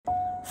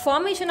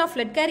Formation of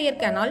flood carrier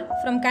canal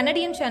from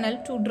Canadian Channel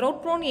to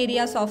drought-prone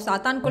areas of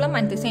Sathankulam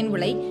and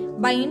Thisainvilai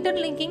by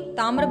interlinking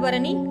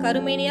Tamirabarani,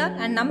 Karumeniyar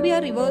and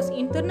Nambiyar rivers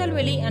in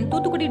Tirunelveli and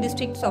Thoothukudi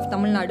districts of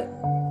Tamil Nadu.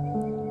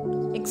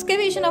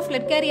 Excavation of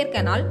flood carrier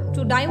canal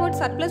to divert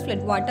surplus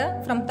flood water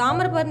from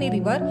Tamirabarani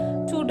river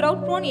to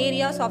drought-prone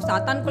areas of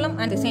Sathankulam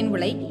and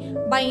Thisainvilai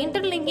by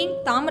interlinking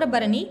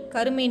Tamirabarani,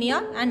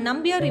 Karumeniyar and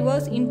Nambiyar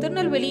rivers in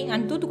Tirunelveli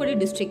and Thoothukudi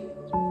district.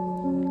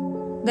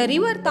 The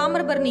river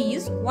Tamirabarani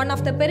is one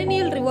of the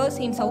perennial rivers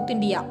in South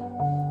India.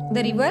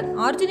 The river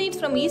originates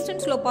from eastern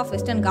slope of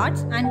Western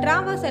Ghats and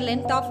travels a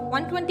length of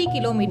 120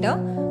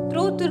 km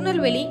through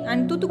Tirunelveli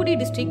and Thoothukudi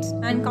districts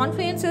and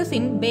confluences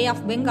in Bay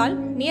of Bengal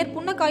near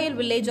Punnakayal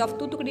village of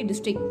Thoothukudi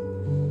district.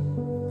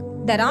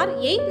 There are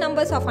 8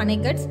 numbers of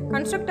anekats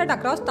constructed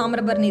across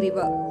Tamirabarani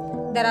river.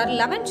 There are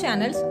 11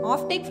 channels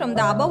offtake from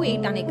the above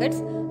 8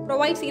 anekats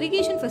provides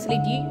irrigation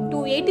facility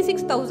to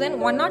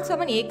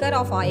 86,107 acre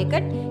of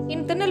ayakat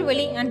in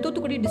Tirunelveli and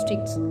Thoothukudi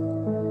districts.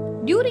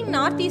 During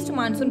northeast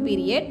monsoon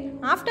period,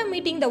 after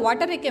meeting the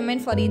water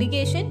requirement for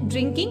irrigation,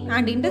 drinking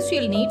and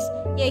industrial needs,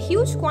 a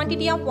huge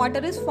quantity of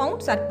water is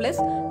found surplus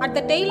at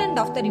the tail end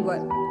of the river.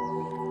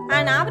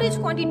 An average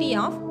quantity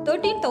of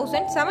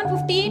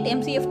 13,758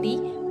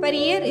 MCFT per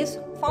year is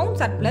found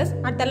surplus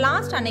at the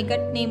last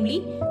anekat,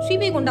 namely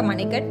Srivegundam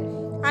anekat,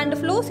 and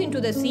flows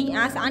into the sea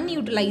as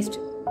unutilized.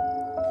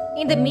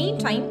 In the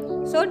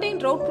meantime, certain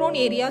drought-prone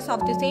areas of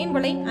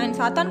Thisainvilai and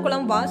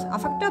Sathankulam was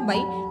affected by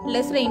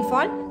less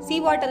rainfall,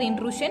 seawater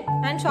intrusion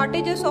and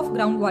shortages of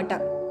groundwater.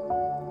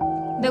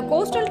 The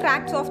coastal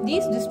tracts of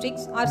these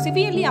districts are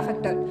severely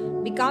affected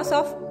because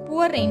of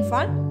poor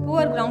rainfall,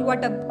 poor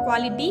groundwater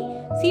quality,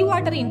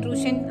 seawater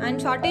intrusion and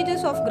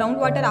shortages of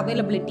groundwater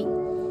availability.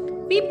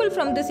 People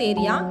from this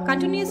area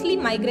continuously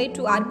migrate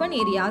to urban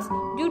areas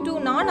due to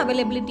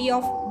non-availability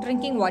of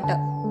drinking water.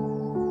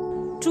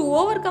 To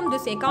overcome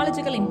this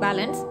ecological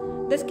imbalance,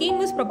 the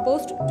scheme is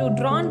proposed to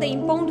drain the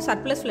impound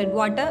surplus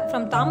floodwater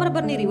from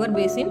Tamirabarani river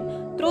basin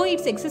through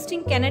its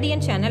existing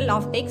Canadian channel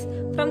offtakes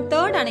from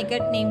third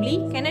anekat, namely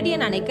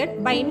Canadian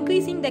anekat, by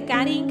increasing the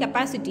carrying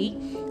capacity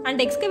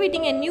and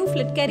excavating a new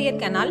flood carrier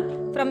canal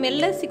from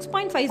LS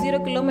 6.50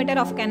 km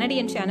of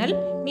Canadian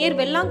channel near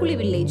Vellanguli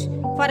village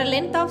for a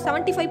length of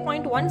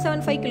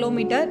 75.175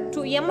 km to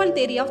ML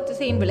area of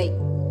Thisainvilai.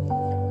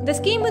 The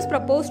scheme is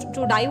proposed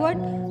to divert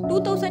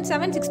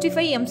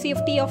 2,765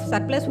 MCFT of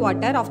surplus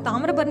water of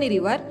Tamirabarani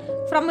river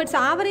from its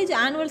average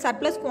annual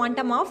surplus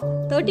quantum of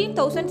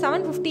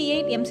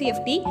 13,758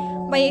 MCFT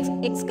by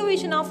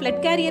excavation of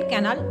flood carrier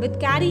canal with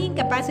carrying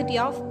capacity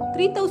of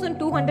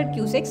 3,200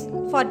 cusecs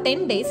for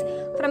 10 days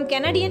from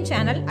Canadian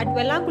channel at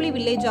Vellanguli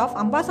village of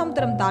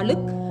Ambasamtharam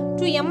Taluk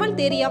to ML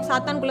area of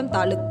Sathankulam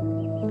Taluk.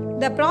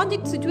 The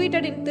project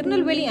situated in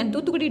Tirunelveli and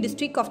Thoothukudi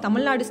district of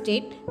Tamil Nadu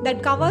state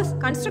that covers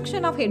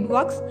construction of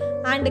headworks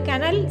and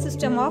canal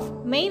system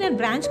of main and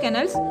branch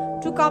canals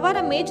to cover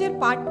a major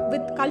part with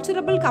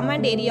cultivable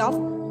command area of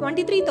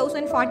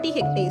 23,040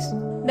 hectares.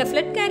 The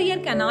flood carrier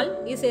canal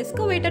is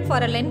excavated for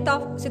a length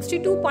of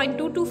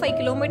 62.225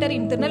 km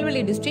in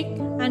Tirunelveli district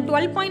and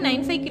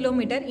 12.95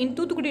 km in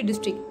Thoothukudi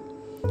district.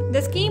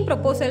 The scheme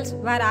proposals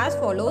were as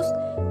follows.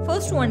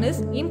 First one is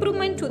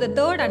improvement to the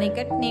third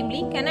anekat,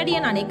 namely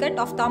Canadian anekat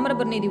of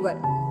Tamirabarani river.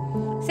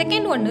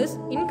 Second one is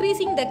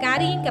increasing the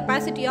carrying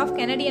capacity of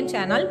Canadian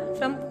channel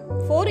from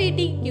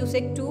 480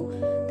 cusecs to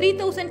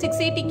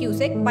 3680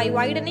 cusecs by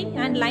widening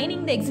and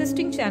lining the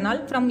existing channel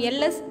from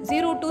LS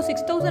 0 to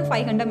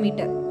 6500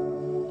 meter.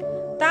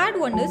 Third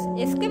one is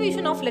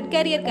excavation of flood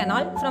carrier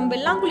canal from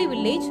Vellanguli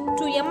village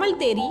to ML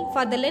Theri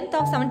for the length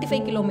of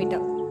 75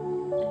 km.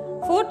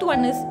 Fourth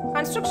one is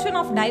construction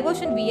of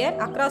diversion weir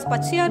across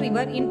Pachiyar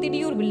river in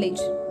Thidiyur village.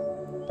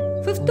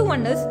 Fifth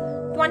one is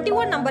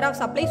 21 number of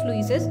supply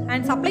sluices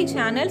and supply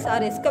channels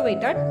are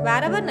excavated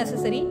wherever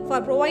necessary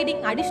for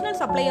providing additional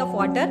supply of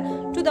water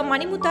to the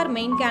Manimuttar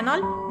main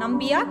canal,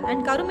 Nambiyar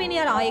and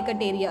Karumeniyar ayakat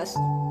areas.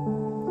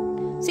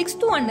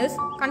 Sixth one is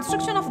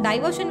construction of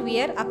diversion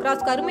weir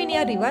across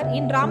Karumeniyar river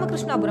in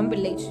Ramakrishnapura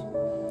village.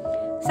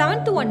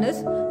 Seventh one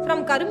is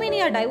from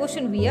Karumeniyar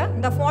diversion weir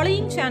the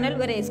following channel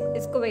were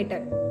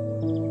excavated.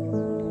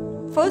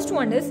 First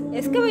one is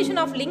excavation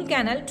of link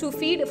canal to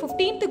feed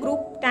 15th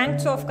group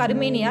tanks of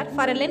Karumeniyar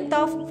for a length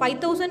of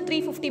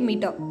 5,350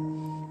 meter.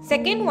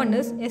 Second one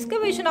is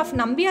excavation of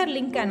Nambiyar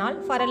link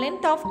canal for a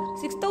length of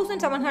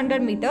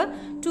 6,700 meter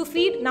to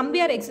feed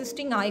Nambiyar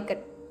existing ayakat.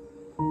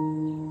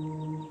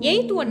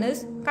 Eighth one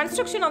is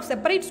construction of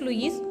separate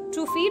sluice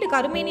to feed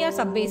Karumeniyar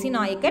sub-basin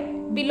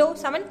ayakat below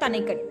 7th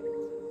anekat.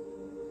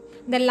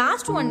 The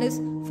last one is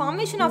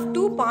formation of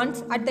 2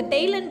 ponds at the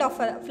tail end of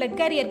a flood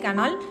carrier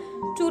canal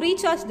to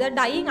recharge the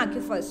dying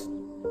aquifers.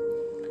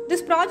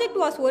 This project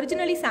was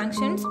originally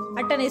sanctioned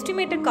at an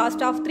estimated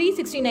cost of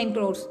 369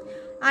 crores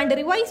and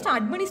revised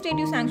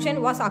administrative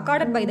sanction was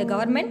accorded by the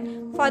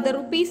government for the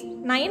rupees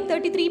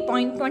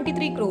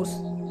 933.23 crores.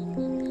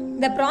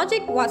 The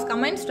project was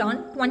commenced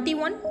on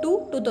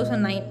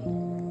 21/2/2009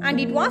 and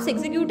it was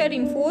executed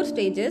in 4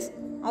 stages.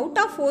 Out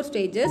of 4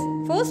 stages,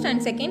 first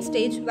and second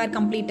stage were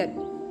completed.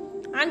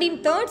 and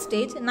in third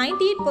stage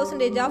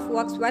 98% of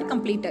works were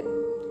completed.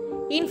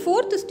 In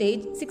fourth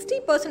stage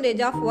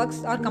 60% of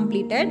works are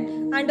completed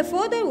and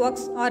further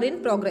works are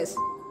in progress.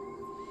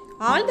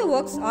 All the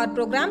works are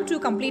programmed to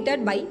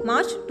completed by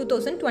March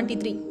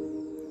 2023.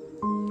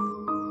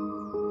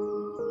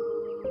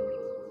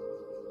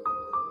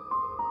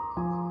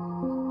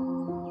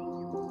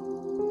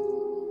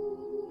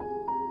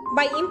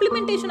 By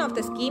implementation of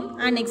the scheme,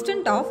 an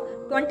extent of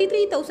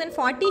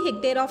 23,040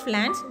 hectare of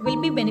lands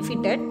will be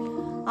benefited,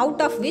 out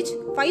of which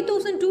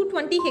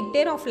 5,220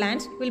 hectare of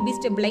lands will be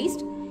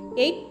stabilized,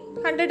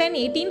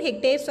 818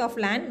 hectares of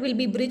land will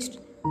be bridged,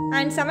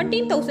 and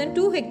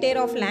 17,002 hectare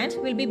of lands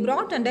will be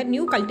brought under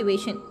new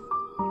cultivation.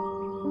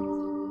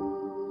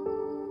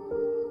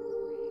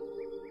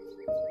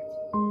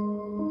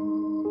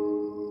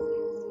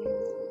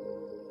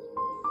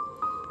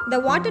 The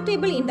water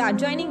table in the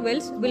adjoining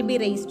wells will be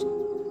raised.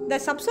 The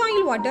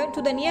subsoil water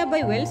to the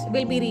nearby wells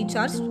will be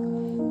recharged.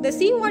 The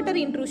seawater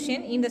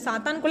intrusion in the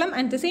Sathankulam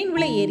and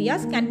Thisainvilai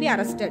areas can be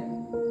arrested.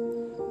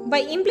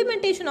 By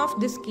implementation of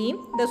this scheme,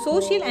 the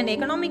social and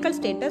economical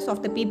status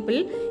of the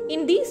people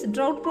in these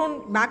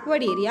drought-prone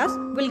backward areas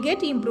will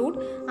get improved,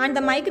 and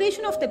the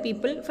migration of the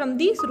people from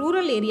these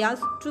rural areas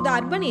to the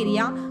urban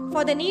area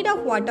for the need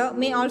of water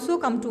may also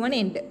come to an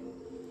end.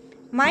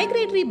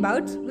 Migratory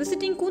birds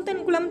visiting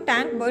Koothankulam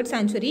Tank Bird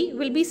Sanctuary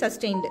will be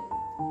sustained.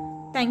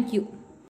 Thank you.